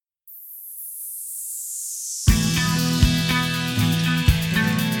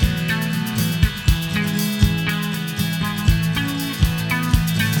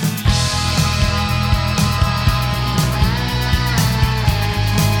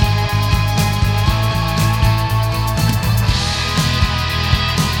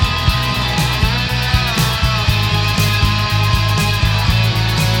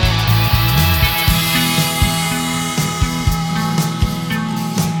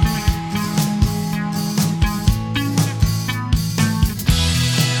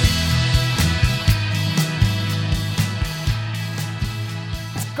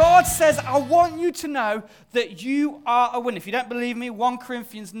says, I want you to know that you are a winner. If you don't believe me, 1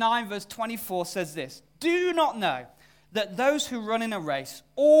 Corinthians 9 verse 24 says this. Do you not know that those who run in a race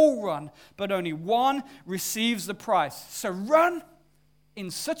all run, but only one receives the prize? So run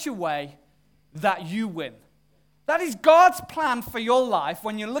in such a way that you win. That is God's plan for your life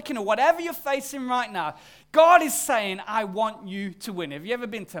when you're looking at whatever you're facing right now. God is saying, I want you to win. Have you ever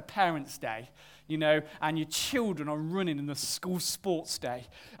been to Parents' Day, and your children are running in the school sports day?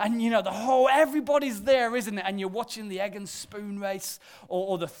 And, everybody's there, isn't it? And you're watching the egg and spoon race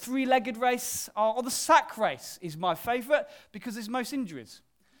or the three-legged race or the sack race is my favorite because there's most injuries.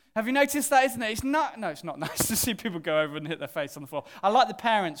 Have you noticed that, isn't it? It's not nice to see people go over and hit their face on the floor. I like the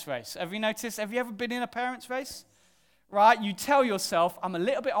parents' race. Have you noticed? Have you ever been in a parents' race? Right? You tell yourself, I'm a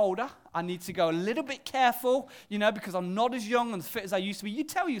little bit older. I need to go a little bit careful, because I'm not as young and fit as I used to be. You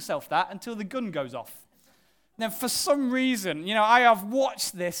tell yourself that until the gun goes off. Then for some reason, I have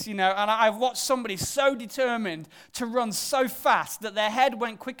watched this, and I've watched somebody so determined to run so fast that their head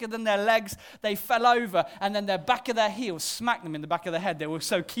went quicker than their legs. They fell over, and then their back of their heels smacked them in the back of the head. They were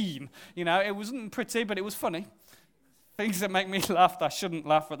so keen. It wasn't pretty, but it was funny. Things that make me laugh, I shouldn't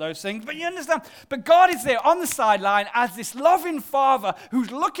laugh at those things. But you understand, but God is there on the sideline as this loving father who's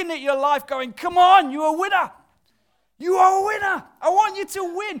looking at your life going, come on, you're a winner. You are a winner. I want you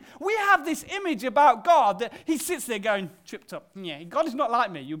to win. We have this image about God that he sits there going, tripped up. Yeah, God is not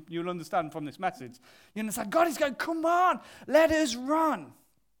like me. You'll understand from this message. You understand? God is going, come on, let us run.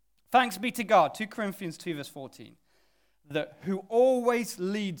 Thanks be to God, 2 Corinthians 2 verse 14, that who always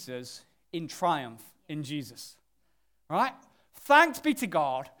leads us in triumph in Jesus. Right? Thanks be to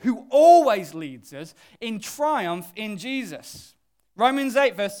God who always leads us in triumph in Jesus. Romans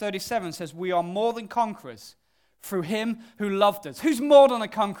 8 verse 37 says, we are more than conquerors through him who loved us. Who's more than a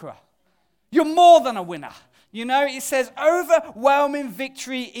conqueror? You're more than a winner. It says overwhelming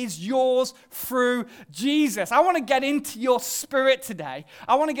victory is yours through Jesus. I want to get into your spirit today.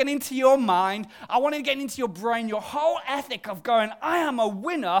 I want to get into your mind. I want to get into your brain, your whole ethic of going, I am a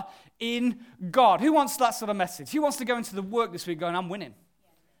winner in God. Who wants that sort of message? Who wants to go into the work this week going, I'm winning?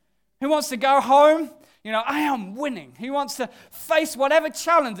 Who wants to go home? I am winning. Who wants to face whatever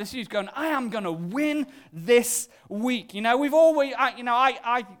challenge this is going, I am going to win this week. We've always,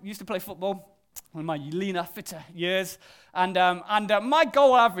 I used to play football in my leaner, fitter years. And my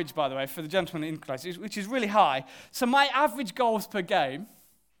goal average, by the way, for the gentleman in Christ, which is really high. So my average goals per game,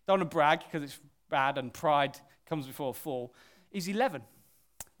 don't want to brag because it's bad and pride comes before a fall, is 11.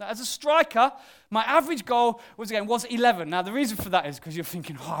 Now, as a striker, my average goal was 11. Now, the reason for that is because you're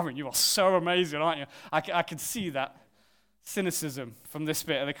thinking, Aaron, you are so amazing, aren't you? I can see that cynicism from this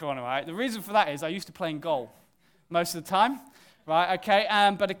bit of the corner, right? The reason for that is I used to play in goal most of the time. Right, okay,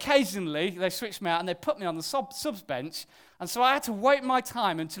 but occasionally they switched me out and they put me on the subs bench, and so I had to wait my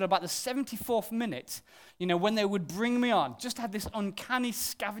time until about the 74th minute, when they would bring me on. Just had this uncanny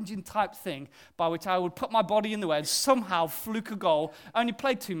scavenging type thing by which I would put my body in the way and somehow fluke a goal. I only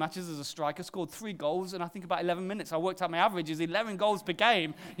played 2 matches as a striker, scored 3 goals, and I think about 11 minutes. I worked out my average is 11 goals per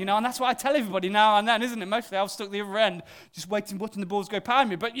game, and that's what I tell everybody now and then, isn't it? Mostly I was stuck at the other end, just watching the balls go past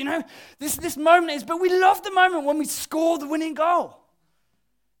me. But, this moment is, but we love the moment when we score the winning goal.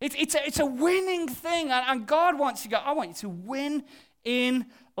 It's a winning thing, and God wants you to go, I want you to win in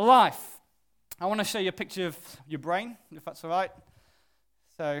life. I want to show you a picture of your brain, if that's all right.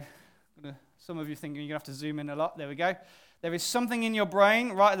 So some of you thinking you're going to have to zoom in a lot. There we go. There is something in your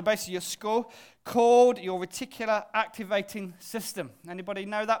brain, right at the base of your skull, called your reticular activating system. Anybody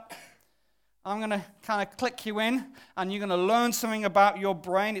know that? I'm going to kind of click you in, and you're going to learn something about your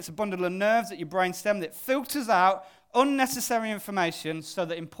brain. It's a bundle of nerves at your brainstem that filters out unnecessary information so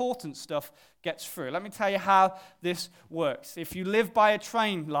that important stuff gets through. Let me tell you how this works. If you live by a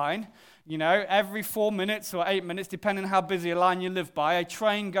train line, every 4 minutes or 8 minutes, depending on how busy a line you live by, a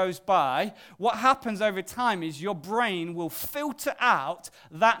train goes by. What happens over time is your brain will filter out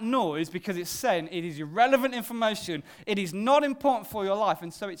that noise because it's saying it is irrelevant information, it is not important for your life,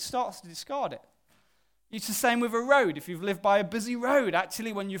 and so it starts to discard it. It's the same with a road. If you've lived by a busy road,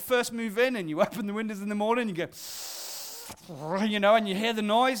 actually, when you first move in and you open the windows in the morning, you go, and you hear the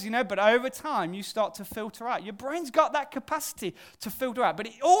noise, but over time, you start to filter out. Your brain's got that capacity to filter out, but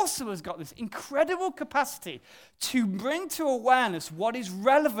it also has got this incredible capacity to bring to awareness what is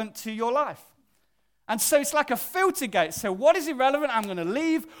relevant to your life. And so it's like a filter gate. So what is irrelevant, I'm going to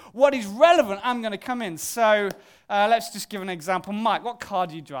leave. What is relevant, I'm going to come in. So let's just give an example. Mike, what car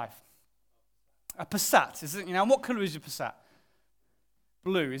do you drive? A Passat, is it? What color is your Passat?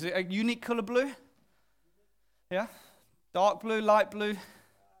 Blue. Is it a unique color blue? Yeah? Dark blue, light blue?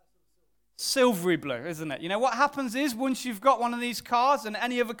 silvery blue, isn't it? You know, what happens is once you've got one of these cars and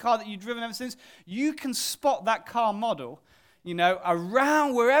any other car that you've driven ever since, you can spot that car model, you know,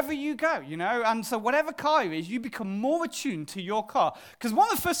 around wherever you go, you know. And so whatever car it is, you become more attuned to your car. Because one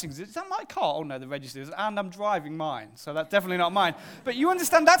of the first things is that my car? Oh, no, the register is, and I'm driving mine. So that's definitely not mine. But you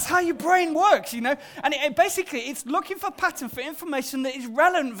understand that's how your brain works, you know. And basically, it's looking for pattern, for information that is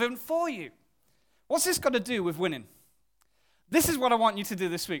relevant for you. What's this got to do with winning? This is what I want you to do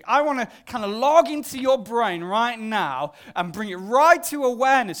this week. I want to kind of log into your brain right now and bring it right to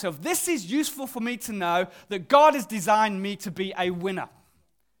awareness of this is useful for me to know that God has designed me to be a winner.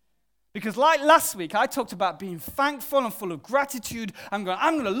 Because like last week, I talked about being thankful and full of gratitude. I'm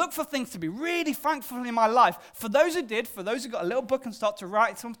going to look for things to be really thankful in my life. For those who did, for those who got a little book and start to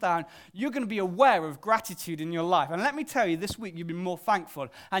write something down, you're going to be aware of gratitude in your life. And let me tell you, this week you've been more thankful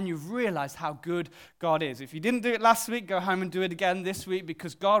and you've realized how good God is. If you didn't do it last week, go home and do it again this week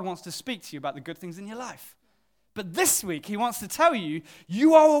because God wants to speak to you about the good things in your life. But this week, he wants to tell you,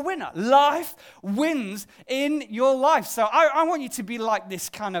 you are a winner. Life wins in your life. So I want you to be like this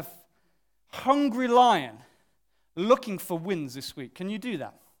kind of hungry lion looking for wins this week. Can you do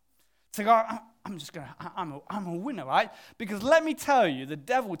that? So go, I'm a winner, right? Because let me tell you, the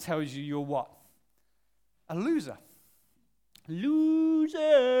devil tells you you're what? A loser.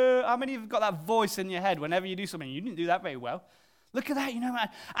 Loser. How many of you have got that voice in your head whenever you do something? You didn't do that very well. Look at that, you know,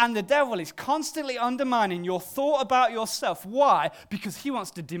 and the devil is constantly undermining your thought about yourself. Why? Because he wants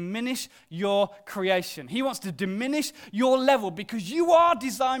to diminish your creation. He wants to diminish your level because you are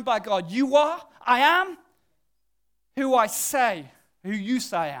designed by God. You are, I am, who I say, who you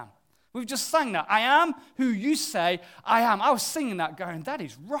say I am. We've just sang that. I am who you say I am. I was singing that going, that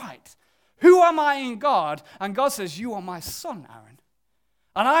is right. Who am I in God? And God says, you are my son, Aaron.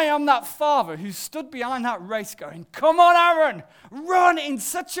 And I am that father who stood behind that race going, come on, Aaron, run in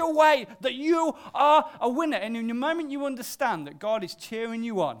such a way that you are a winner. And in the moment you understand that God is cheering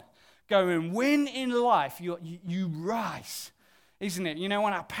you on, going, win in life, you rise, isn't it? You know,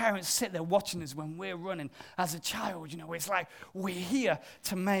 when our parents sit there watching us when we're running as a child, you know, it's like we're here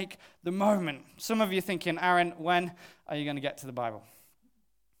to make the moment. Some of you are thinking, Aaron, when are you going to get to the Bible?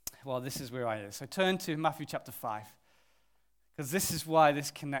 Well, this is where I am. So turn to Matthew chapter 5. Because this is why this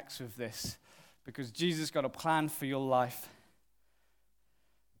connects with this. Because Jesus got a plan for your life.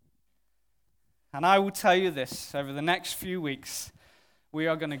 And I will tell you this, over the next few weeks, we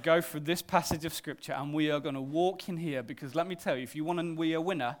are going to go through this passage of Scripture and we are going to walk in here. Because let me tell you, if you want to be a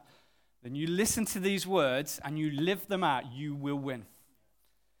winner, then you listen to these words and you live them out, you will win.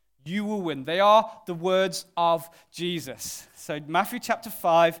 You will win. They are the words of Jesus. So Matthew chapter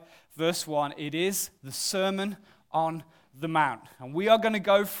 5, verse 1, it is the Sermon on the Mount. And we are going to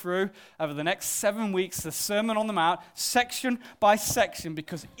go through, over the next 7 weeks, the Sermon on the Mount, section by section,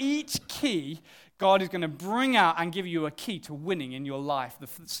 because each key God is going to bring out and give you a key to winning in your life. The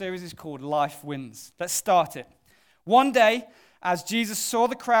series is called Life Wins. Let's start it. One day, as Jesus saw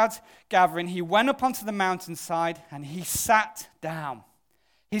the crowds gathering, he went up onto the mountainside and he sat down.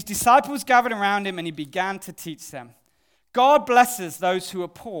 His disciples gathered around him and he began to teach them. God blesses those who are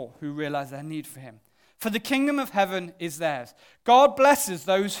poor, who realize their need for him. For the kingdom of heaven is theirs. God blesses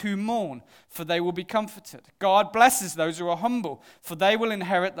those who mourn, for they will be comforted. God blesses those who are humble, for they will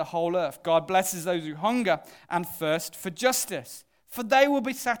inherit the whole earth. God blesses those who hunger and thirst for justice, for they will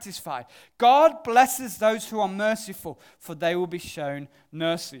be satisfied. God blesses those who are merciful, for they will be shown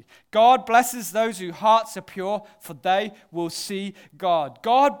mercy. God blesses those whose hearts are pure, for they will see God.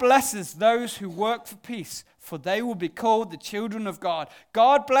 God blesses those who work for peace, for they will be called the children of God.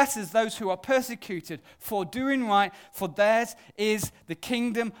 God blesses those who are persecuted for doing right, for theirs is the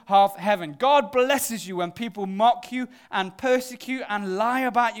kingdom of heaven. God blesses you when people mock you and persecute and lie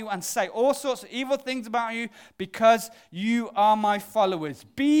about you and say all sorts of evil things about you because you are my followers.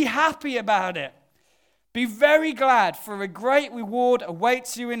 Be happy about it. Be very glad, for a great reward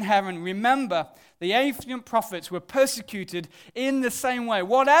awaits you in heaven. Remember, the ancient prophets were persecuted in the same way.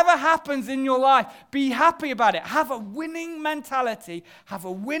 Whatever happens in your life, be happy about it. Have a winning mentality. Have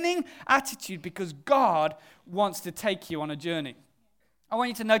a winning attitude because God wants to take you on a journey. I want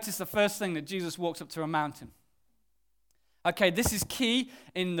you to notice the first thing that Jesus walks up to a mountain. Okay, this is key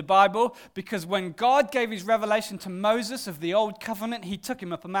in the Bible because when God gave his revelation to Moses of the old covenant, he took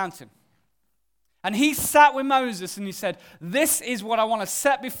him up a mountain. And he sat with Moses and he said, this is what I want to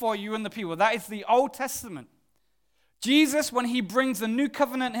set before you and the people. That is the Old Testament. Jesus, when he brings the new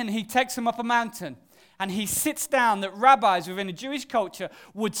covenant in, he takes him up a mountain And he sits down, that rabbis within a Jewish culture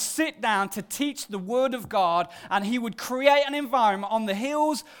would sit down to teach the word of God, and he would create an environment on the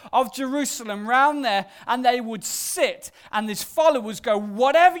hills of Jerusalem round there, and they would sit, and his followers go,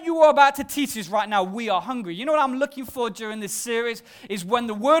 whatever you are about to teach us right now, we are hungry. You know what I'm looking for during this series is when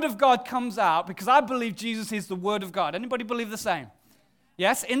the word of God comes out, because I believe Jesus is the word of God. Anybody believe the same?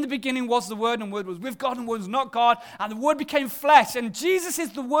 Yes, in the beginning was the Word, and the Word was with God, and the Word was not God, and the Word became flesh, and Jesus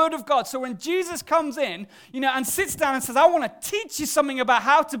is the Word of God. So when Jesus comes in, and sits down and says, I want to teach you something about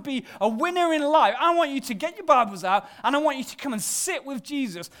how to be a winner in life, I want you to get your Bibles out, and I want you to come and sit with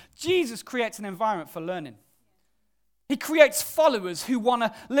Jesus. Jesus creates an environment for learning. He creates followers who want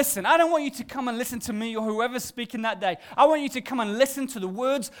to listen. I don't want you to come and listen to me or whoever's speaking that day. I want you to come and listen to the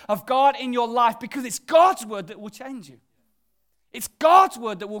words of God in your life, because it's God's Word that will change you. It's God's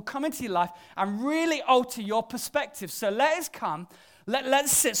word that will come into your life and really alter your perspective. So let us come.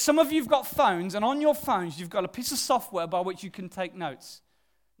 Let's sit. Some of you have got phones, and on your phones you've got a piece of software by which you can take notes.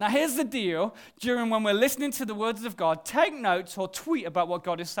 Now here's the deal. When we're listening to the words of God, take notes or tweet about what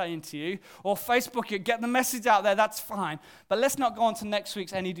God is saying to you, or Facebook it, get the message out there, that's fine. But let's not go on to next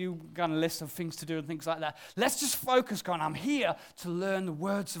week's any-do kind of list of things to do and things like that. Let's just focus on, I'm here to learn the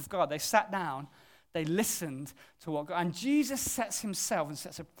words of God. They sat down. They listened to what God, and Jesus sets himself and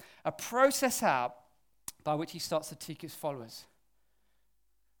sets a process out by which he starts to teach his followers.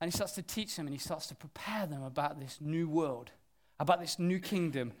 And he starts to teach them, and he starts to prepare them about this new world, about this new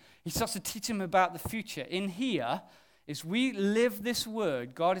kingdom. He starts to teach them about the future. In here, as we live this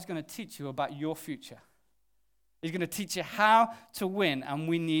word, God is going to teach you about your future. He's going to teach you how to win, and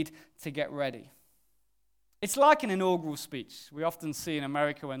we need to get ready. It's like an inaugural speech. We often see in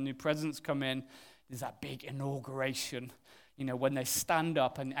America when new presidents come in, there's that big inauguration, when they stand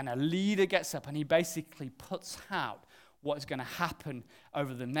up and a leader gets up and he basically puts out what is going to happen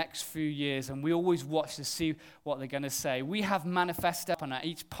over the next few years. And we always watch to see what they're going to say. We have manifesto, and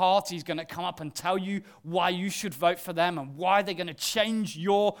each party is going to come up and tell you why you should vote for them and why they're going to change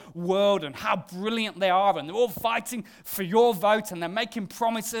your world and how brilliant they are. And they're all fighting for your vote, and they're making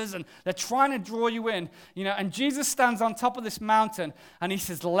promises, and they're trying to draw you in. And Jesus stands on top of this mountain, and he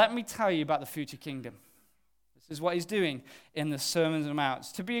says, let me tell you about the future kingdom. This is what he's doing in the Sermon on the Mount.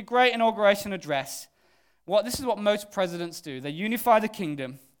 To be a great inauguration address, this is what most presidents do. They unify the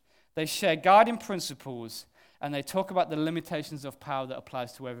kingdom, they share guiding principles, and they talk about the limitations of power that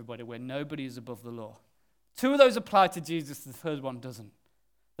applies to everybody, where nobody is above the law. Two of those apply to Jesus, the third one doesn't.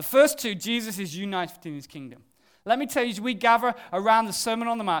 The first two, Jesus is uniting his kingdom. Let me tell you, as we gather around the Sermon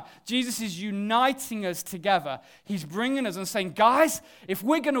on the Mount, Jesus is uniting us together. He's bringing us and saying, guys, if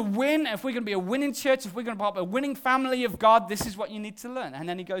we're going to win, if we're going to be a winning church, if we're going to be a winning family of God, this is what you need to learn. And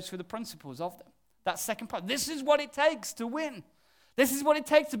then he goes through the principles of them. That second part, this is what it takes to win. This is what it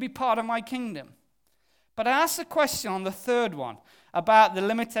takes to be part of my kingdom. But I asked a question on the third one about the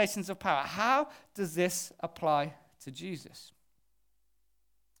limitations of power. How does this apply to Jesus?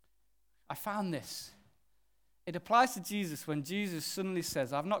 I found this. It applies to Jesus when Jesus suddenly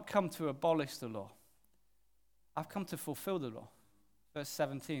says, I've not come to abolish the law. I've come to fulfill the law. Verse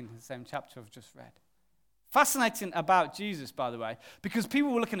 17, the same chapter I've just read. Fascinating about Jesus, by the way, because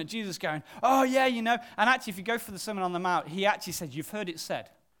people were looking at Jesus going, oh yeah, and actually if you go for the Sermon on the Mount, he actually said, you've heard it said.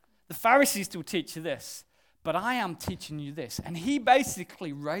 The Pharisees still teach you this, but I am teaching you this. And he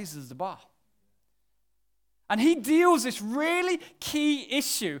basically raises the bar. And he deals this really key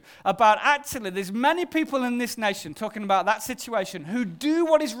issue about actually there's many people in this nation talking about that situation who do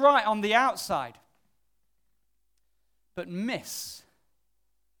what is right on the outside, but miss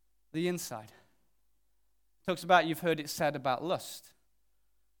the inside. Talks about, you've heard it said about lust,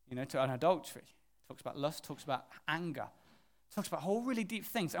 to an adultery. Talks about lust, talks about anger. Talks about all really deep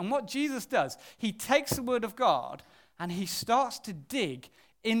things. And what Jesus does, he takes the word of God and he starts to dig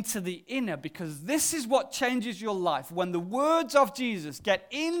into the inner, because this is what changes your life. When the words of Jesus get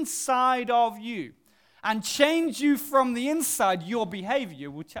inside of you and change you from the inside, your behavior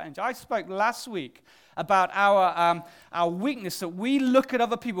will change. I spoke last week about our weakness, that we look at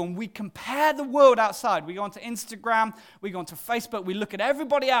other people and we compare the world outside. We go onto Instagram, we go onto Facebook, we look at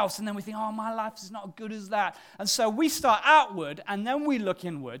everybody else, and then we think, oh, my life is not as good as that. And so we start outward, and then we look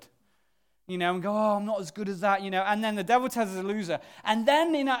inward, and go, oh, I'm not as good as that, and then the devil tells us a loser. And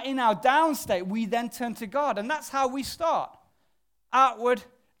then in our down state, we then turn to God, and that's how we start. Outward,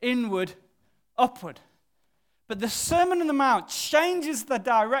 inward, upward. But the Sermon on the Mount changes the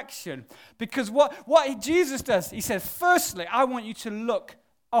direction, because what Jesus does, he says, firstly, I want you to look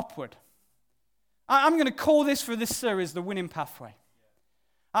upward. I'm going to call this for this series the winning pathway.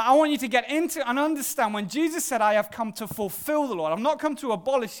 I want you to get into and understand when Jesus said, I have come to fulfill the law. I've not come to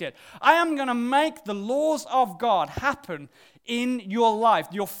abolish it. I am going to make the laws of God happen in your life.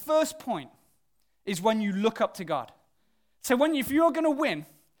 Your first point is when you look up to God. So if you're going to win,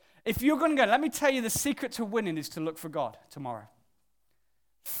 if you're going to go, let me tell you the secret to winning is to look for God tomorrow.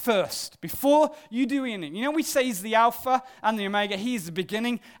 First, before you do anything. You know, we say he's the Alpha and the Omega. He's the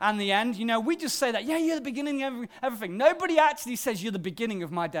beginning and the end. You know, we just say that, yeah, you're the beginning of everything. Nobody actually says you're the beginning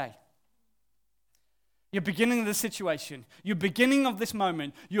of my day. You're beginning of the situation. You're beginning of this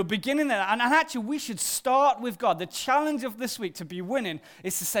moment. You're beginning that. And actually, we should start with God. The challenge of this week to be winning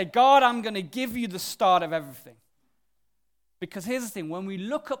is to say, God, I'm going to give you the start of everything. Because here's the thing. When we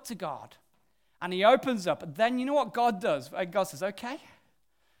look up to God and he opens up, then you know what God does? God says, okay.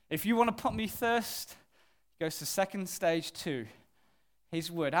 If you want to put me first, it goes to second stage 2, his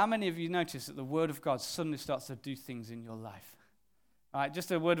word. How many of you notice that the word of God suddenly starts to do things in your life? All right,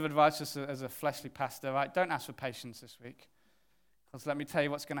 just a word of advice just as a fleshly pastor. All right, don't ask for patience this week. Because let me tell you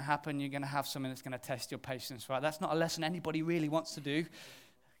what's going to happen. You're going to have something that's going to test your patience. Right? That's not a lesson anybody really wants to do.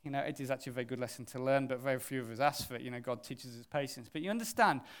 You know, it is actually a very good lesson to learn, but very few of us ask for it. You know, God teaches us patience. But you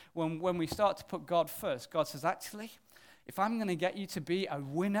understand, when we start to put God first, God says, actually, if I'm going to get you to be a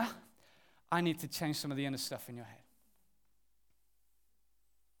winner, I need to change some of the inner stuff in your head.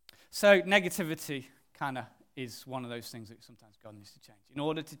 So negativity kind of is one of those things that sometimes God needs to change. In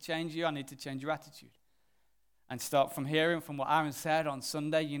order to change you, I need to change your attitude. And start from hearing from what Aaron said on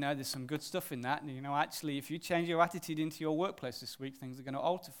Sunday, you know, there's some good stuff in that. And, you know, actually, if you change your attitude into your workplace this week, things are going to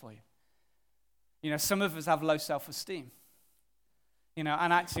alter for you. You know, some of us have low self-esteem. You know,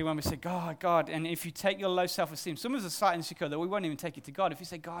 and actually when we say, God, and if you take your low self-esteem, some of us are slightly insecure that we won't even take it to God. If you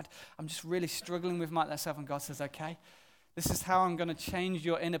say, God, I'm just really struggling with myself, and God says, okay, this is how I'm going to change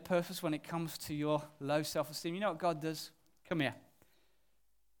your inner purpose when it comes to your low self-esteem. You know what God does? Come here.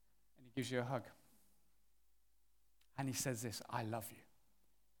 And he gives you a hug. And he says this, I love you.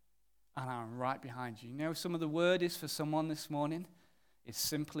 And I'm right behind you. You know, some of the word is for someone this morning, it's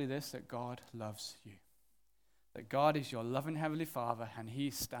simply this, that God loves you. That God is your loving Heavenly Father, and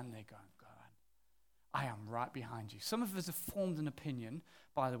he's standing there going, God, I am right behind you. Some of us have formed an opinion,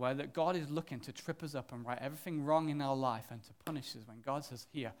 by the way, that God is looking to trip us up and right everything wrong in our life and to punish us. When God says,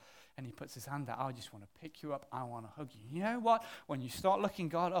 here, and he puts his hand out, I just want to pick you up, I want to hug you. You know what? When you start looking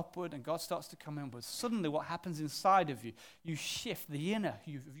God upward and God starts to come inward, suddenly what happens inside of you, you shift, the inner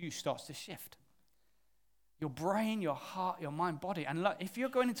you starts to shift. Your brain, your heart, your mind, body. And look, if you're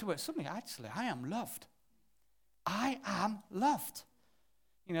going into it, suddenly, actually, I am loved. I am loved.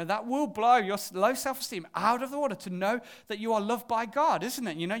 You know, that will blow your low self-esteem out of the water to know that you are loved by God, isn't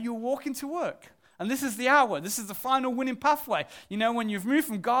it? You know, you're walking to work. And this is the hour. This is the final winning pathway. You know, when you've moved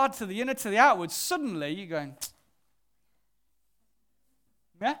from God to the inner to the outward, suddenly you're going,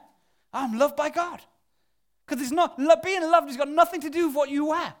 yeah, I'm loved by God. Because it's not, being loved has got nothing to do with what you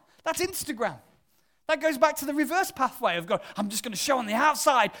wear. That's Instagram. That goes back to the reverse pathway of God. I'm just going to show on the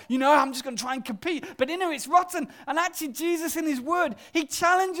outside. You know, I'm just going to try and compete. But you know, it's rotten. And actually, Jesus in his word, he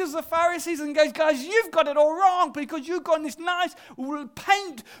challenges the Pharisees and goes, guys, you've got it all wrong because you've got this nice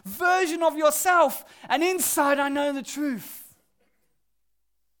paint version of yourself. And inside, I know the truth.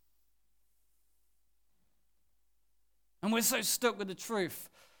 And we're so stuck with the truth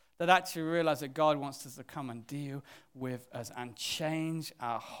that actually we realize that God wants us to come and deal with us and change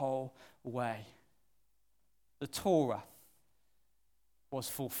our whole way. The Torah was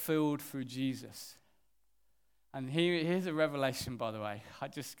fulfilled through Jesus. And here's a revelation, by the way. I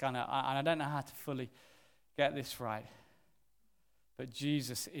don't know how to fully get this right. But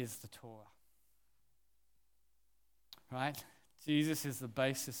Jesus is the Torah. Right? Jesus is the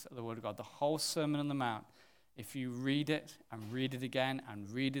basis of the Word of God. The whole Sermon on the Mount. If you read it and read it again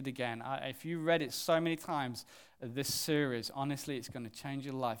and read it again, if you read it so many times, this series, honestly, it's going to change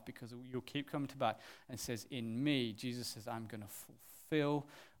your life because you'll keep coming to back. And it says, in me, Jesus says, I'm going to fulfill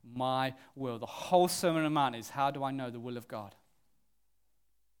my will. The whole Sermon on the Mount is, how do I know the will of God?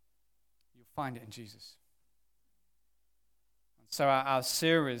 You'll find it in Jesus. So our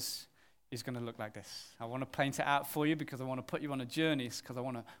series is going to look like this. I want to paint it out for you because I want to put you on a journey, because I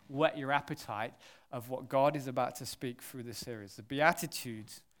want to whet your appetite of what God is about to speak through this series. The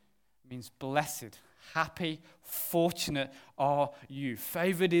Beatitudes means blessed, happy, fortunate are you.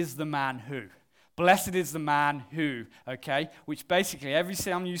 Favored is the man who. Blessed is the man who, okay? Which basically, every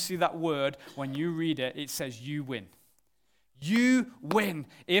time you see that word, when you read it, it says you win. You win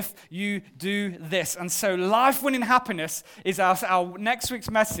if you do this. And so life-winning happiness is our next week's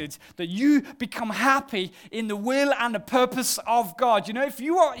message, that you become happy in the will and the purpose of God. You know,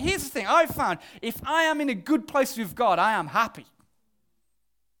 here's the thing I've found, if I am in a good place with God, I am happy.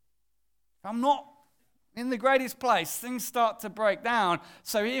 If I'm not in the greatest place, things start to break down.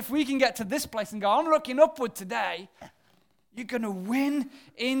 So if we can get to this place and go, I'm looking upward today, you're going to win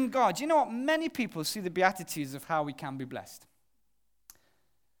in God. You know what? Many people see the Beatitudes of how we can be blessed.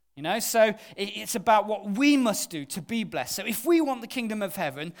 So it's about what we must do to be blessed. So if we want the kingdom of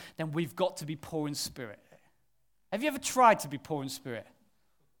heaven, then we've got to be poor in spirit. Have you ever tried to be poor in spirit?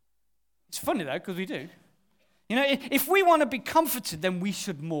 It's funny, though, because we do. If we want to be comforted, then we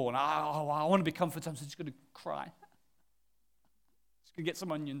should mourn. I want to be comforted, I'm just going to cry. Just going to get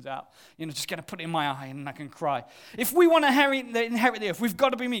some onions out. Just going to put it in my eye and I can cry. If we want to inherit the earth, we've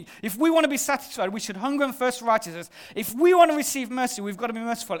got to be meek. If we want to be satisfied, we should hunger and thirst for righteousness. If we want to receive mercy, we've got to be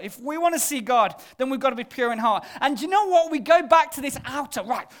merciful. If we want to see God, then we've got to be pure in heart. And you know what? We go back to this outer,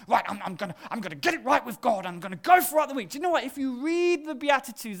 right, I'm going to get it right with God. I'm going to go throughout the week. Do you know what? If you read the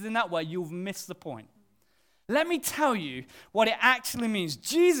Beatitudes in that way, you'll miss the point. Let me tell you what it actually means.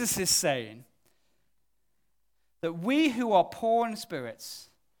 Jesus is saying that we who are poor in spirits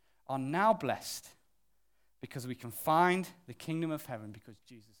are now blessed because we can find the kingdom of heaven because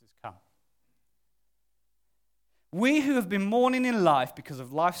Jesus has come. We who have been mourning in life because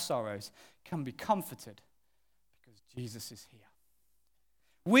of life's sorrows can be comforted because Jesus is here.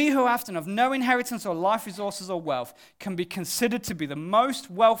 We who often have no inheritance or life resources or wealth can be considered to be the most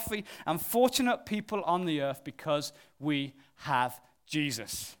wealthy and fortunate people on the earth because we have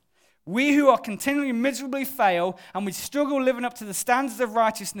Jesus. We who are continually miserably fail and we struggle living up to the standards of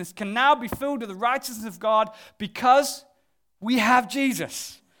righteousness can now be filled with the righteousness of God because we have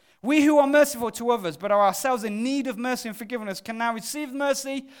Jesus. We who are merciful to others but are ourselves in need of mercy and forgiveness can now receive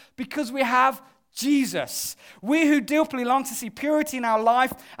mercy because we have Jesus. We who deeply long to see purity in our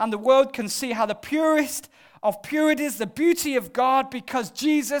life and the world can see how the purest of purities, the beauty of God because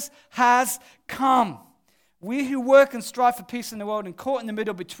Jesus has come. We who work and strive for peace in the world and caught in the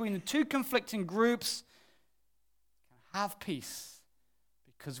middle between the two conflicting groups can have peace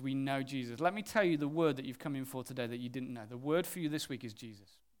because we know Jesus. Let me tell you the word that you've come in for today that you didn't know. The word for you this week is Jesus.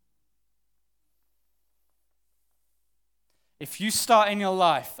 If you start in your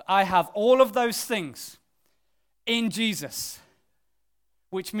life, I have all of those things in Jesus,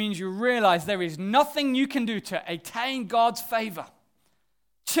 which means you realize there is nothing you can do to attain God's favor.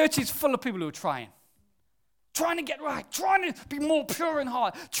 Church is full of people who are trying to get right, trying to be more pure in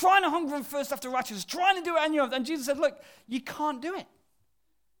heart, trying to hunger and thirst after righteousness, trying to do it on your own. And Jesus said, look, you can't do it.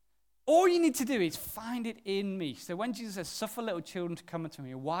 All you need to do is find it in me. So when Jesus says, suffer little children to come unto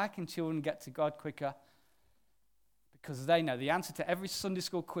me, why can children get to God quicker? Because they know. The answer to every Sunday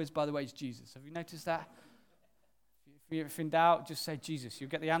school quiz, by the way, is Jesus. Have you noticed that? If in doubt, just say Jesus.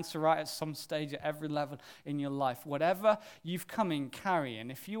 You'll get the answer right at some stage at every level in your life. Whatever you've come in carrying,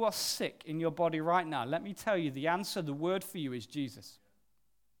 if you are sick in your body right now, let me tell you, the answer, the word for you is Jesus.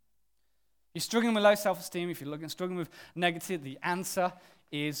 You're struggling with low self-esteem, if you're struggling with negative, the answer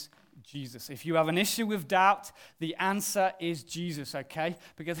is Jesus. If you have an issue with doubt, the answer is Jesus, okay?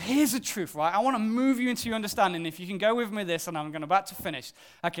 Because here's the truth, right? I want to move you into your understanding. If you can go with me this, and I'm about to finish.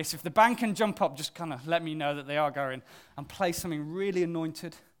 Okay, so if the band can jump up, just kind of let me know that they are going, and play something really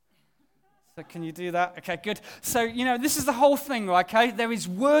anointed. So can you do that? Okay, good. So, this is the whole thing, okay? There is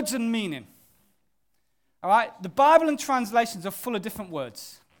words and meaning. All right? The Bible and translations are full of different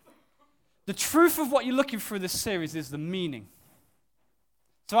words. The truth of what you're looking through this series is the meaning.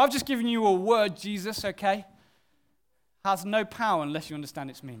 So I've just given you a word, Jesus, okay? Has no power unless you understand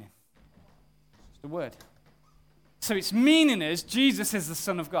its meaning. It's the word. So its meaning is Jesus is the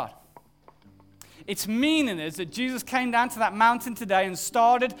Son of God. Its meaning is that Jesus came down to that mountain today and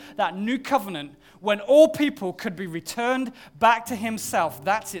started that new covenant when all people could be returned back to himself.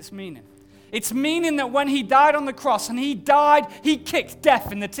 That's its meaning. Its meaning that when he died on the cross and he died, he kicked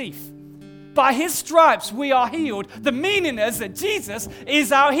death in the teeth. By his stripes we are healed. The meaning is that Jesus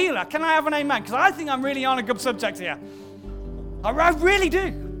is our healer. Can I have an amen? Because I think I'm really on a good subject here. I really do.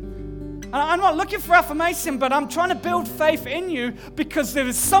 And I'm not looking for affirmation, but I'm trying to build faith in you because there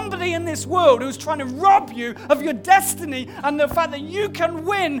is somebody in this world who's trying to rob you of your destiny and the fact that you can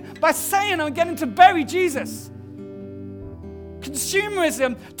win by saying I'm getting to bury Jesus.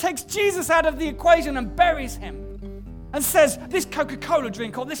 Consumerism takes Jesus out of the equation and buries him. And says, this Coca-Cola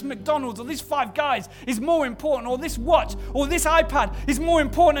drink or this McDonald's or this Five Guys is more important, or this watch or this iPad is more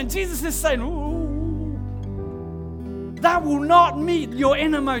important. And Jesus is saying, ooh, that will not meet your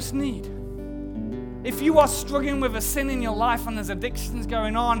innermost need. If you are struggling with a sin in your life and there's addictions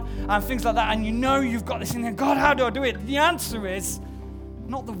going on and things like that, and you know you've got this in there, God, how do I do it? The answer is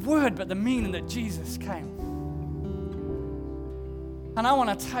not the word, but the meaning that Jesus came. And I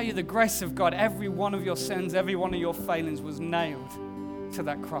want to tell you the grace of God, every one of your sins, every one of your failings was nailed to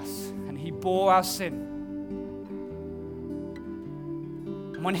that cross and he bore our sin.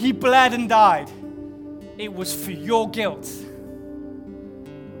 And when he bled and died, it was for your guilt,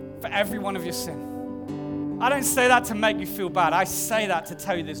 for every one of your sin. I don't say that to make you feel bad. I say that to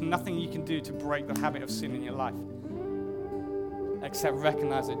tell you there's nothing you can do to break the habit of sin in your life except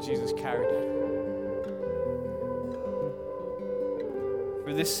recognize that Jesus carried it.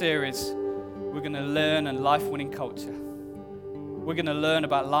 Through this series, we're going to learn a life-winning culture. We're going to learn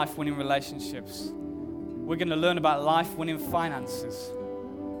about life-winning relationships. We're going to learn about life-winning finances.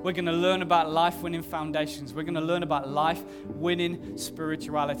 We're going to learn about life-winning foundations. We're going to learn about life-winning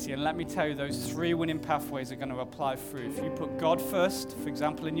spirituality. And let me tell you, those 3 winning pathways are going to apply through. If you put God first, for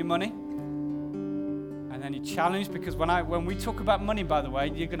example, in your money, and then you challenge, because when we talk about money, by the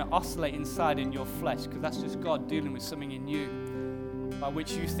way, you're going to oscillate inside in your flesh, because that's just God dealing with something in you, by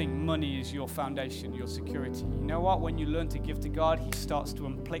which you think money is your foundation, your security. You know what? When you learn to give to God, he starts to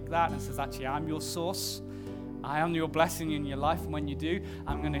unpick that and says, actually, I'm your source. I am your blessing in your life. And when you do,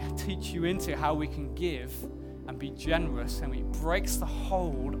 I'm going to teach you into how we can give and be generous. And it breaks the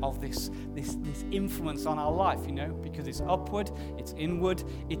hold of this influence on our life, because it's upward, it's inward,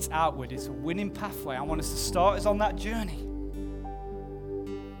 it's outward. It's a winning pathway. I want us to start us on that journey.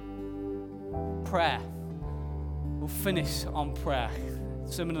 Prayer. We'll finish on prayer.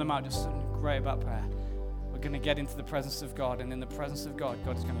 Sermon on the Mount, just something great about prayer. We're going to get into the presence of God, and in the presence of God,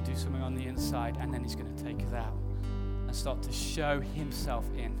 God is going to do something on the inside, and then he's going to take us out and start to show himself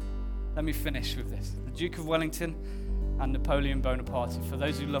in. Let me finish with this. The Duke of Wellington and Napoleon Bonaparte, for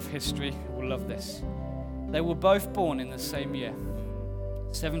those who love history, will love this. They were both born in the same year,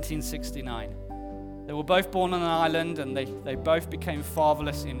 1769. They were both born on an island, and they both became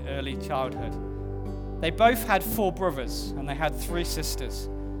fatherless in early childhood. They both had 4 brothers, and they had 3 sisters.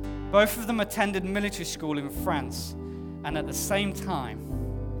 Both of them attended military school in France, and at the same time,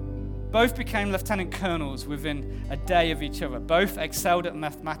 both became lieutenant colonels within a day of each other. Both excelled at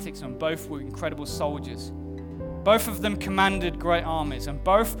mathematics, and both were incredible soldiers. Both of them commanded great armies, and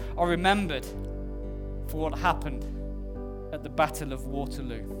both are remembered for what happened at the Battle of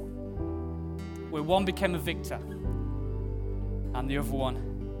Waterloo, where one became a victor, and the other one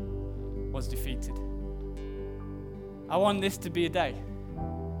was defeated. I want this to be a day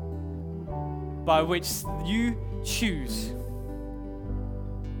by which you choose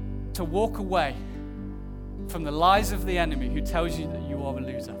to walk away from the lies of the enemy who tells you that you are a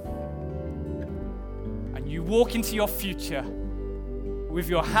loser. And you walk into your future with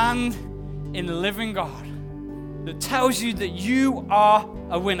your hand in the living God that tells you that you are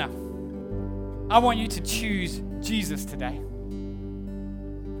a winner. I want you to choose Jesus today.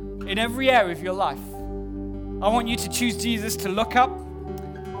 In every area of your life, I want you to choose Jesus, to look up,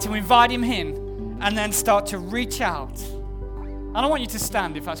 to invite him in, and then start to reach out. And I want you to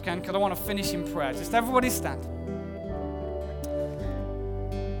stand if I can, because I want to finish in prayer. Just everybody stand.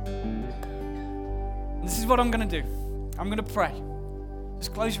 And this is what I'm going to do. I'm going to pray.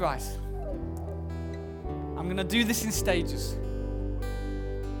 Just close your eyes. I'm going to do this in stages.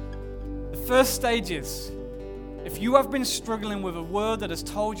 The first stage is, if you have been struggling with a word that has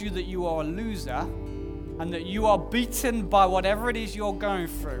told you that you are a loser, and that you are beaten by whatever it is you're going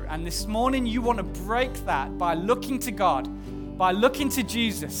through. And this morning you want to break that by looking to God, by looking to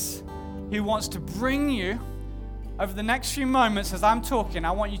Jesus, who wants to bring you, over the next few moments as I'm talking,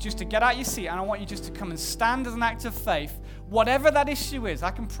 I want you just to get out your seat, and I want you just to come and stand as an act of faith. Whatever that issue is, I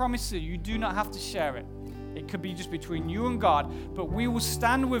can promise you, you do not have to share it. It could be just between you and God, but we will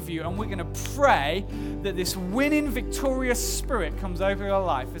stand with you, and we're going to pray that this winning, victorious spirit comes over your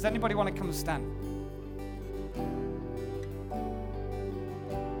life. Does anybody want to come and stand?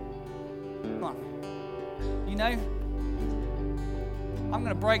 I'm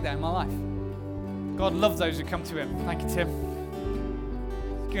going to break that in my life. God loves those who come to him. Thank you, Tim.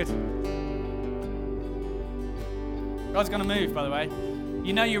 Good. God's going to move, by the way.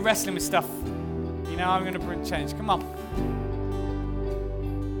 You know you're wrestling with stuff. You know I'm going to bring change. Come on.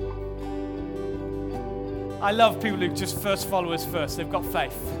 I love people who just first followers first. They've got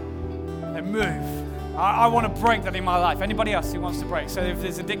faith. They move. I want to break that in my life. Anybody else who wants to break? So if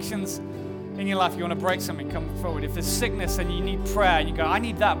there's addictions in your life, you want to break something, come forward. If there's sickness and you need prayer, and you go, I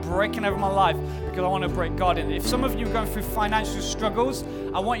need that breaking over my life because I want to break God in it. If some of you are going through financial struggles,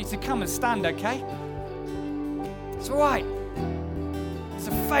 I want you to come and stand, okay? It's all right. It's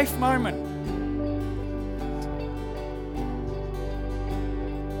a faith moment.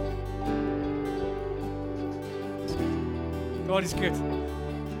 God is good.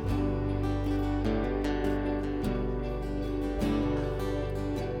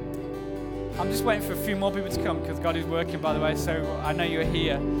 I'm just waiting for a few more people to come because God is working, by the way, so I know you're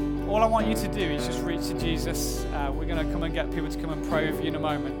here. All I want you to do is just reach to Jesus. We're going to come and get people to come and pray with you in a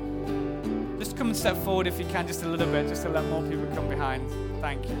moment. Just come and step forward if you can, just a little bit, just to let more people come behind.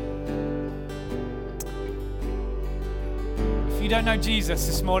 Thank you. If you don't know Jesus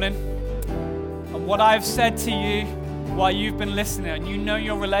this morning, and what I've said to you while you've been listening, and you know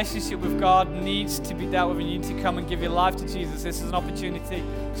your relationship with God needs to be dealt with, and you need to come and give your life to Jesus, this is an opportunity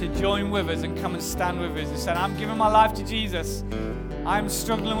to join with us and come and stand with us and say, I'm giving my life to Jesus. I'm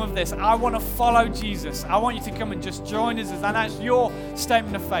struggling with this. I want to follow Jesus. I want you to come and just join us, and that's your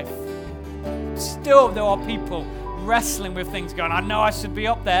statement of faith. Still, there are people wrestling with things going, I know I should be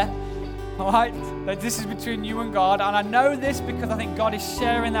up there. All right? That this is between you and God, and I know this because I think God is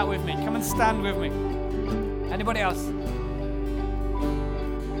sharing that with me. Come and stand with me. Anybody else?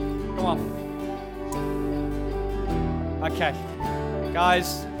 Come on. Okay.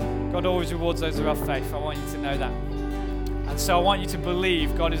 Guys, God always rewards those who have faith. I want you to know that. And so I want you to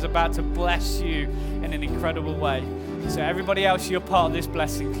believe God is about to bless you in an incredible way. So everybody else, you're part of this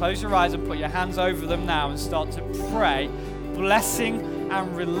blessing. Close your eyes and put your hands over them now and start to pray blessing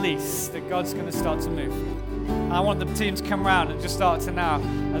and release that God's going to start to move. And I want the team to come around and just start to now,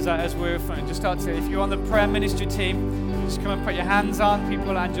 as we're front, just start to, if you're on the prayer ministry team, just come and put your hands on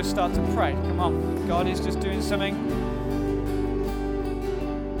people and just start to pray. Come on. God is just doing something